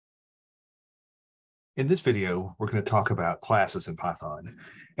In this video, we're going to talk about classes in Python.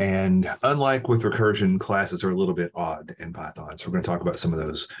 And unlike with recursion, classes are a little bit odd in Python. So we're going to talk about some of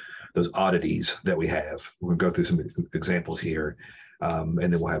those oddities that we have. We're going to go through some examples here, and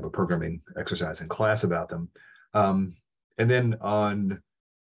then we'll have a programming exercise in class about them. And then on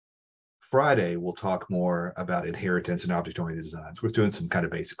Friday, we'll talk more about inheritance and object-oriented designs. We're doing some kind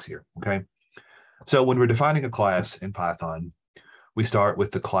of basics here, okay? So when we're defining a class in Python, we start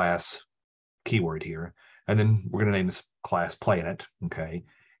with the class keyword here, and then we're going to name this class planet, okay?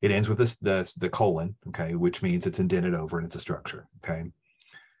 It ends with the colon, okay, which means it's indented over and it's a structure, okay?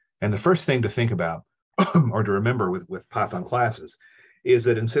 And the first thing to think about or to remember with Python classes is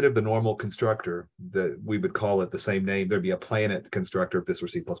that instead of the normal constructor that we would call it the same name, there'd be a planet constructor if this were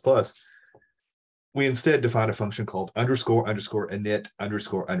C++. We instead define a function called underscore init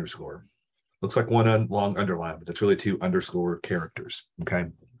underscore. Looks like one long underline, but it's really two underscore characters, okay?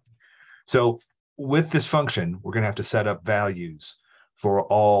 So with this function, we're going to have to set up values for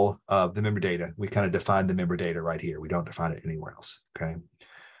all of the member data. We kind of define the member data right here. We don't define it anywhere else, okay?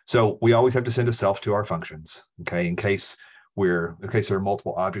 So we always have to send a self to our functions, okay? In case there are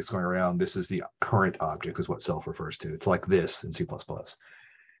multiple objects going around, this is the current object is what self refers to. It's like this in C++.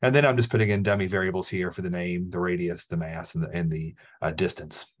 And then I'm just putting in dummy variables here for the name, the radius, the mass, and the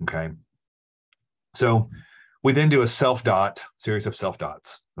distance, okay? So we then do a series of self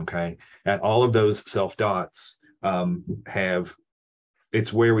dots, okay? And all of those self dots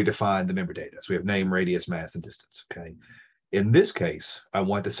it's where we define the member data. So we have name, radius, mass, and distance, okay? In this case, I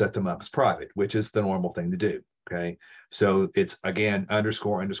want to set them up as private, which is the normal thing to do, okay? So it's, again,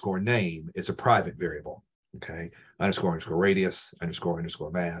 underscore name is a private variable, okay? Underscore radius, underscore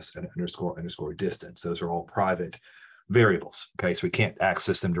mass, and underscore distance. Those are all private variables, okay? So we can't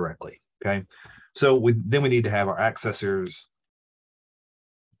access them directly, okay? So then we need to have our accessors,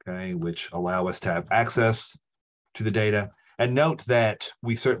 okay, which allow us to have access to the data. And note that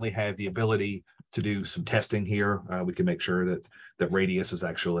we certainly have the ability to do some testing here. We can make sure that radius is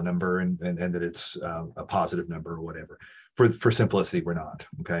actually a number and that it's a positive number or whatever. For simplicity, we're not,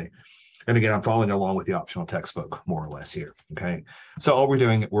 okay? And again, I'm following along with the optional textbook more or less here, okay? So all we're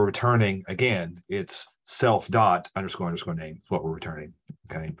doing, we're returning, again, it's self dot underscore name is what we're returning,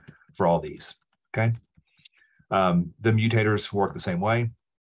 okay, for all these, okay? The mutators work the same way,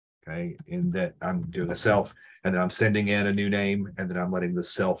 okay, in that I'm doing a self, and then I'm sending in a new name, and then I'm letting the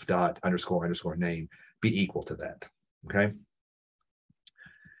self dot underscore name be equal to that, okay?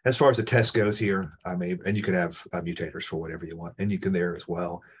 As far as the test goes here, and you can have mutators for whatever you want, and you can there as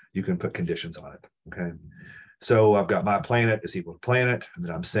well. You can put conditions on it, okay? So I've got my planet is equal to planet, and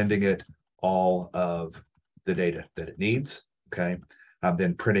then I'm sending it all of the data that it needs, okay? I'm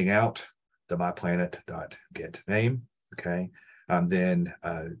then printing out the myplanet.getName, okay? I'm then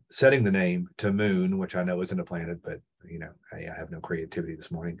setting the name to moon, which I know isn't a planet, but you know, hey, I have no creativity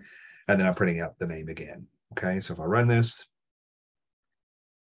this morning. And then I'm printing out the name again, okay? So if I run this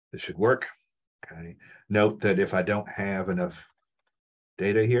should work, okay? Note that if I don't have enough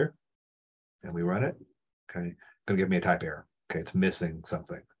data here and we run it, okay, it's gonna give me a type error, okay? It's missing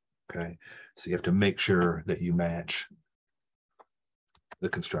something, okay? So you have to make sure that you match the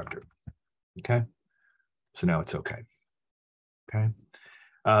constructor, okay? So now it's okay, okay?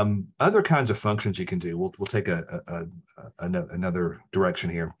 Other kinds of functions you can do, we'll take another direction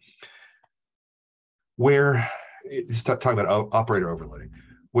here, where it's talking about operator overloading,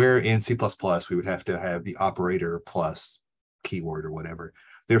 where in C++ we would have to have the operator plus keyword or whatever.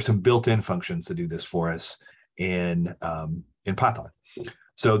 There's some built-in functions to do this for us in Python.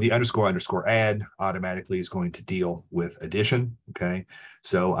 So the underscore add automatically is going to deal with addition, okay?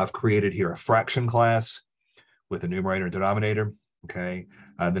 So I've created here a fraction class with a numerator and denominator, okay?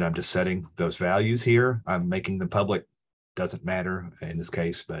 Then I'm just setting those values here. I'm making them public, doesn't matter in this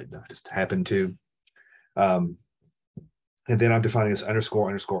case, but I just happen to. And then I'm defining this underscore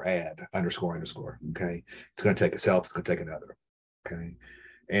add underscore, okay? It's going to take a self, it's going to take another, okay?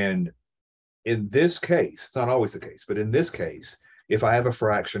 And in this case, it's not always the case, but in this case, if I have a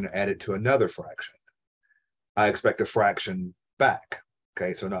fraction added to another fraction, I expect a fraction back,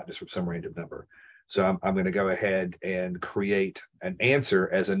 okay? So not just from some random number. So I'm going to go ahead and create an answer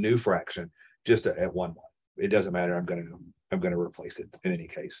as a new fraction just at 1. It doesn't matter. I'm going to replace it in any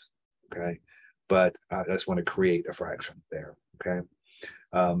case, okay? But I just want to create a fraction there, okay?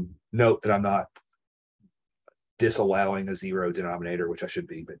 Note that I'm not disallowing a 0 denominator, which I should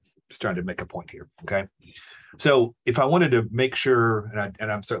be, but just trying to make a point here, okay? So if I wanted to make sure,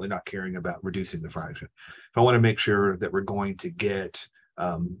 and I'm certainly not caring about reducing the fraction, if I want to make sure that we're going to get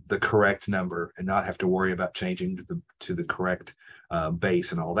the correct number and not have to worry about changing to the correct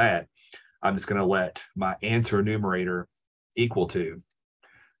base and all that, I'm just going to let my answer numerator equal to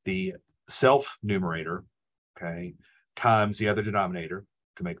the self numerator, okay, times the other denominator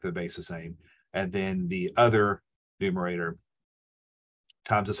to make the base the same, and then the other numerator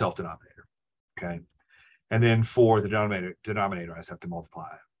times the self denominator, okay? And then for the denominator, I just have to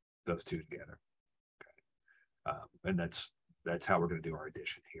multiply those two together, okay? And that's how we're going to do our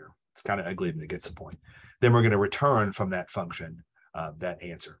addition here. It's kind of ugly, but it gets the point. Then we're going to return from that function that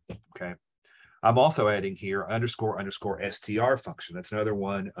answer, okay? I'm also adding here underscore underscore str function. That's another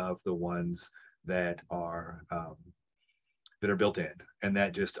one of the ones that are built in, and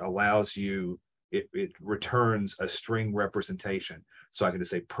that just allows you, it returns a string representation. So I can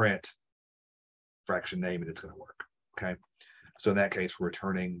just say print fraction name and it's going to work, okay? So in that case, we're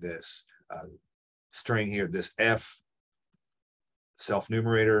returning this string here, this f self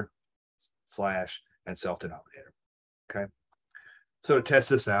numerator slash and self denominator, okay? So to test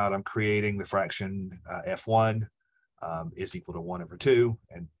this out, I'm creating the fraction f1 is equal to 1 over 2,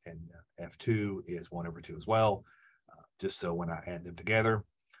 and f2 is 1 over 2 as well. Just so when I add them together,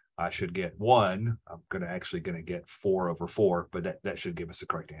 I should get 1. I'm actually going to get 4 over 4, but that should give us the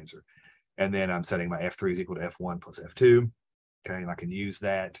correct answer. And then I'm setting my f3 is equal to f1 plus f2. Okay, and I can use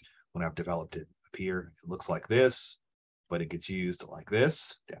that when I've developed it up here. It looks like this, but it gets used like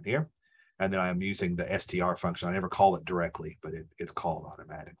this down here. And then I'm using the str function. I never call it directly, but it's called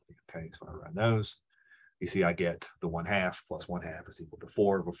automatically. Okay, so when I run those, you see I get the 1/2 plus 1/2 is equal to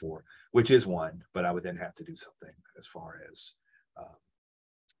 4 over 4, which is 1, but I would then have to do something as far as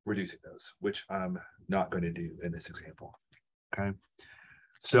reducing those, which I'm not going to do in this example. Okay,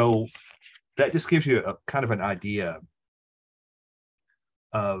 so that just gives you a kind of an idea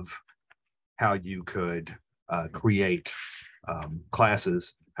of how you could create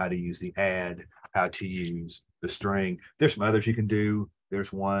classes, how to use the add, how to use the string. There's some others you can do.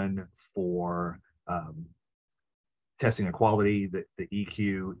 There's one for testing equality, the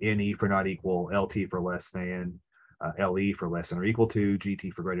EQ, NE for not equal, LT for less than, LE for less than or equal to,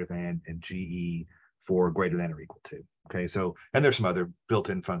 GT for greater than, and GE for greater than or equal to. Okay, so, and there's some other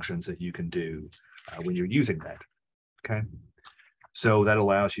built-in functions that you can do when you're using that. Okay, so that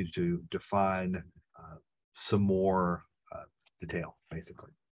allows you to define some more detail,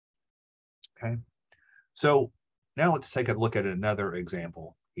 basically. Okay, so now let's take a look at another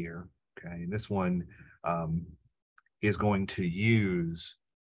example here. Okay, and this one is going to use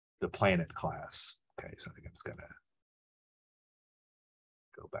the planet class. Okay, so I think I'm just gonna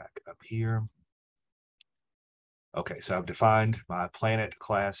go back up here. Okay, so I've defined my planet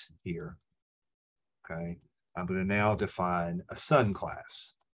class here. Okay, I'm going to now define a sun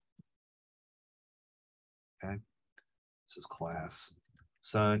class. Okay, this is class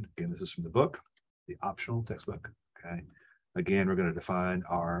sun. Again, this is from the book, the optional textbook. Okay, again, we're going to define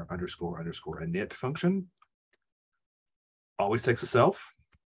our underscore underscore init function. Always takes a self.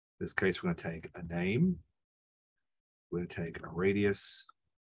 In this case, we're going to take a name. We're going to take a radius.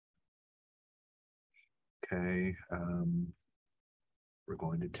 Okay, we're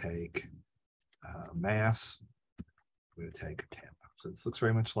going to take mass. We're going to take a temp. So this looks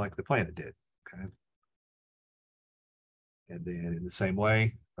very much like the planet did. Okay. And then in the same way,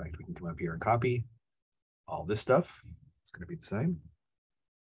 in fact, we can come up here and copy all this stuff. It's going to be the same.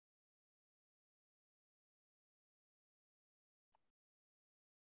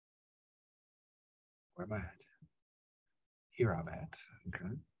 Where am I at? Here I'm at.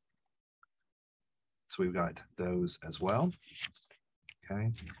 Okay. So we've got those as well.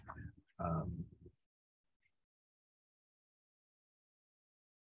 Okay.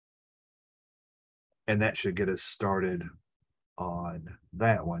 And that should get us started on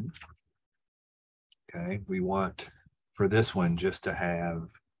that one. Okay. We want for this one just to have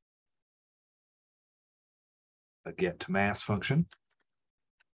a get to mass function.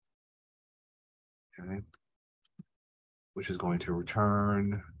 Okay. Which is going to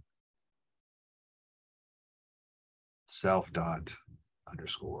return self dot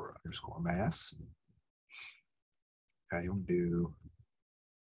underscore underscore mass. Okay, we'll do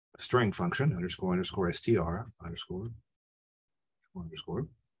a string function underscore underscore str underscore underscore.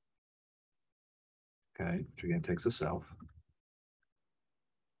 Okay, which again takes a self.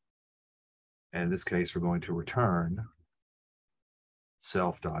 And in this case, we're going to return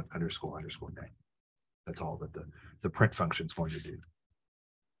self dot underscore underscore name. That's all that the print function is going to do.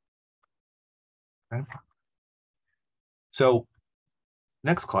 Okay. So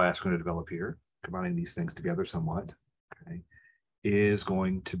next class we're going to develop here, combining these things together somewhat, okay, is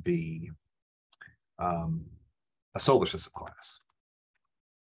going to be a solar system class.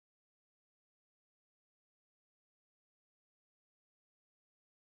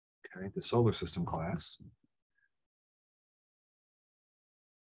 Okay, the solar system class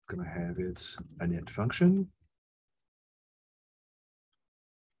is going to have its init function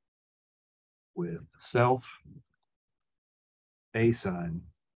with self a sun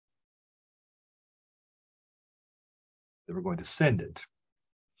that we're going to send it.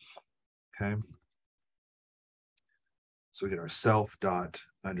 Okay. So we get our self dot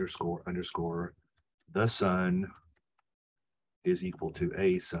underscore underscore the sun is equal to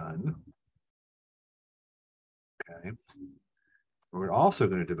a sun. Okay. We're also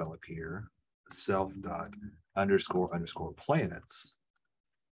going to develop here self dot underscore underscore planets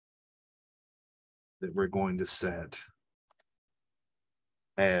that we're going to set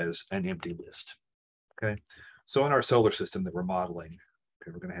as an empty list. Okay. So in our solar system that we're modeling,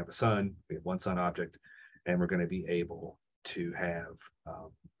 okay, we're going to have a sun, we have one sun object, and we're going to be able to have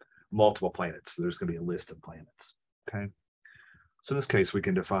multiple planets. So there's going to be a list of planets. Okay. So in this case, we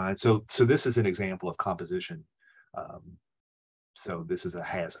can define, so this is an example of composition. So this is a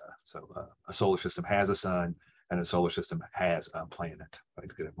has a, so a solar system has a sun and a solar system has a planet. Right?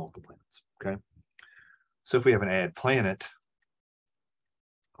 You could have multiple planets. Okay. So if we have an add planet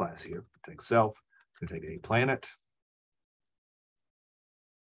class here, take self, we take a planet.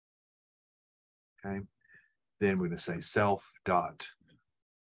 Okay. Then we're going to say self dot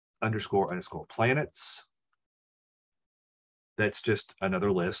underscore underscore planets. That's just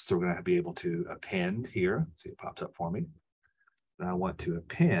another list. So we're going to be able to append here. See, it pops up for me. And I want to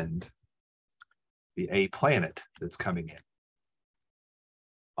append the a planet that's coming in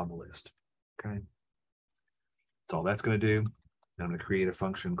on the list. Okay. That's all that's going to do. And I'm going to create a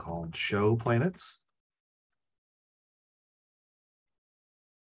function called show planets,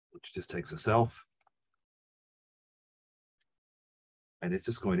 which just takes a self. And it's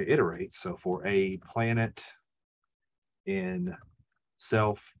just going to iterate. So for a planet in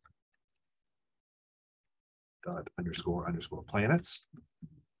self dot underscore underscore planets.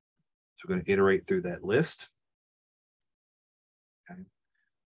 So we're going to iterate through that list. Okay.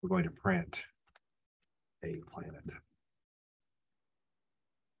 We're going to print a planet.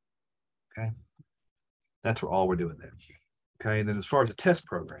 Okay. That's all we're doing there. Okay. And then as far as the test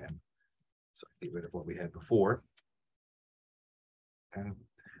program, so I get rid of what we had before. Okay.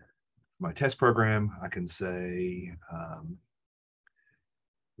 My test program, I can say,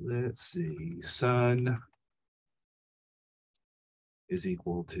 let's see, sun is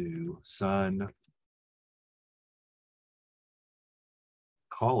equal to sun,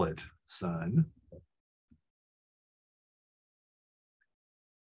 call it sun.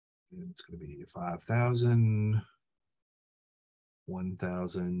 And it's going to be 5,000,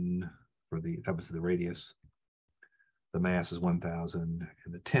 1,000 for the, that was the radius. The mass is 1,000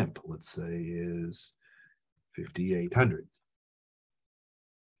 and the temp, let's say, is 5,800.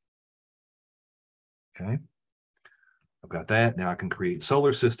 Okay. I've got that. Now I can create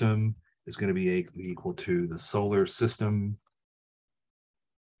solar system. It's going to be equal to the solar system.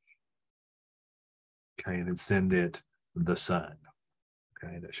 Okay, and then send it the sun.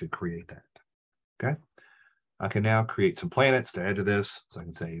 Okay, that should create that. Okay. I can now create some planets to add to this. So I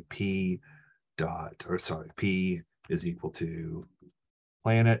can say P is equal to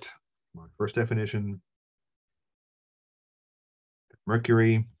planet, my first definition,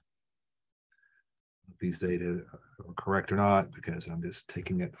 Mercury. These data are correct or not because I'm just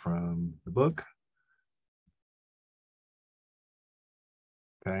taking it from the book.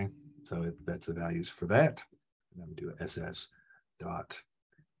 Okay, so that's the values for that. And I'm going to do ss dot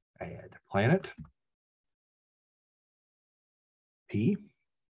add planet P.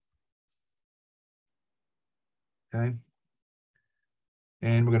 Okay,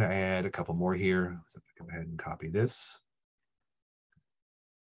 and we're going to add a couple more here. So go ahead and copy this.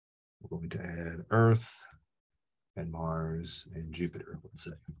 We're going to add Earth and Mars and Jupiter, let's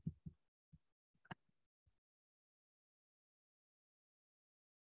say.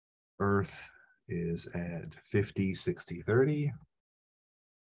 Earth is at 50, 60, 30.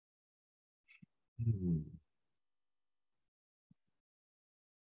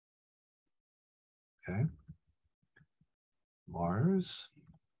 Okay. Mars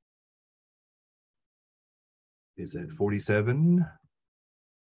is at 47,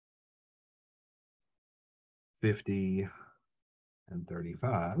 50, and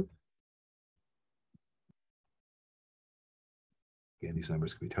 35. Again, these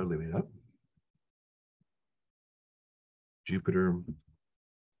numbers can be totally made up. Jupiter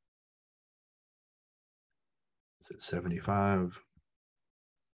is at 75,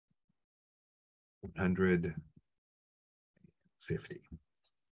 100, 50.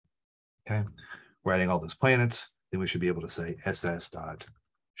 Okay, we're adding all those planets. Then we should be able to say ss dot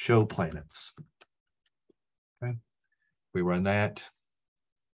show planets. Okay, we run that,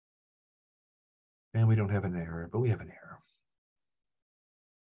 and we don't have an error, but we have an error.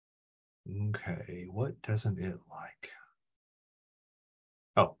 Okay, what doesn't it like?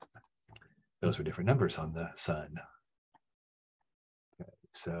 Oh, those were different numbers on the sun. Okay,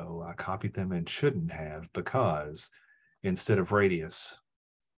 so I copied them and shouldn't have, because instead of radius,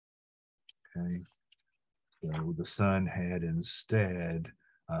 okay, so the sun had instead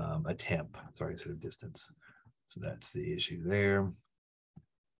a temp, sorry, instead of distance. So that's the issue there.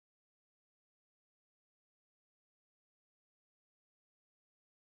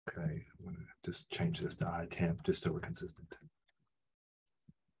 Okay, I'm going to just change this to iTemp just so we're consistent.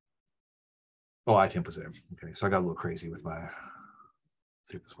 Oh, iTemp was there. Okay, so I got a little crazy with my, let's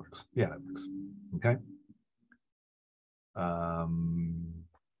see if this works. Yeah, that works. Okay.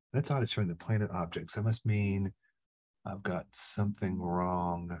 That's odd, it's showing the planet objects. That must mean I've got something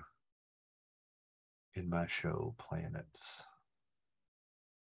wrong in my show planets.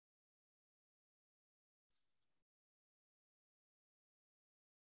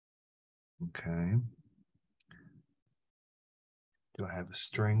 Okay. Do I have a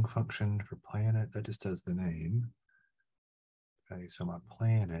string function for planet? That just does the name. Okay, so my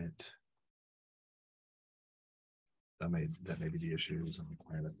planet, that may be the issue on the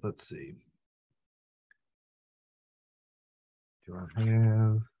planet. Let's see. Do I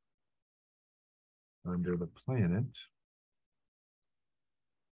have under the planet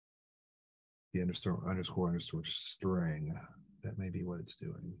the underscore string? That may be what it's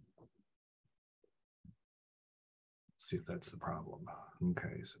doing. Let's see if that's the problem.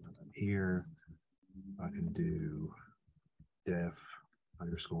 Okay, so here I can do def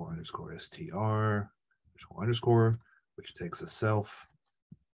underscore str underscore, which takes a self.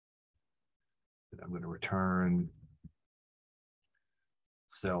 And I'm going to return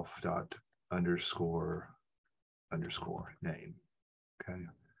self dot underscore name. Okay,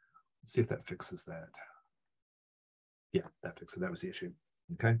 let's see if that fixes that. Yeah, that fixes it. That was the issue.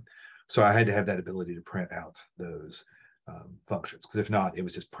 Okay, so I had to have that ability to print out those functions, because if not, it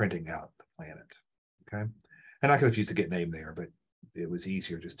was just printing out the planet. Okay, and I could have used the get name there, but it was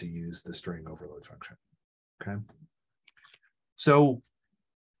easier just to use the string overload function. Okay, so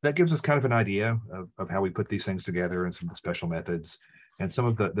that gives us kind of an idea of how we put these things together and some of the special methods and some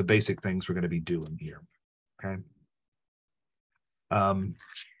of the basic things we're going to be doing here. Okay.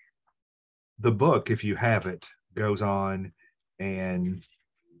 The book, if you have it, goes on and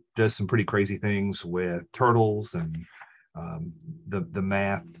does some pretty crazy things with turtles and the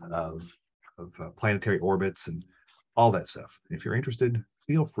math of planetary orbits and all that stuff. If you're interested,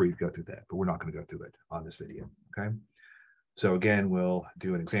 feel free to go through that, but we're not going to go through it on this video. Okay. So again, we'll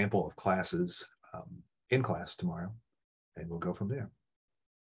do an example of classes in class tomorrow, and we'll go from there.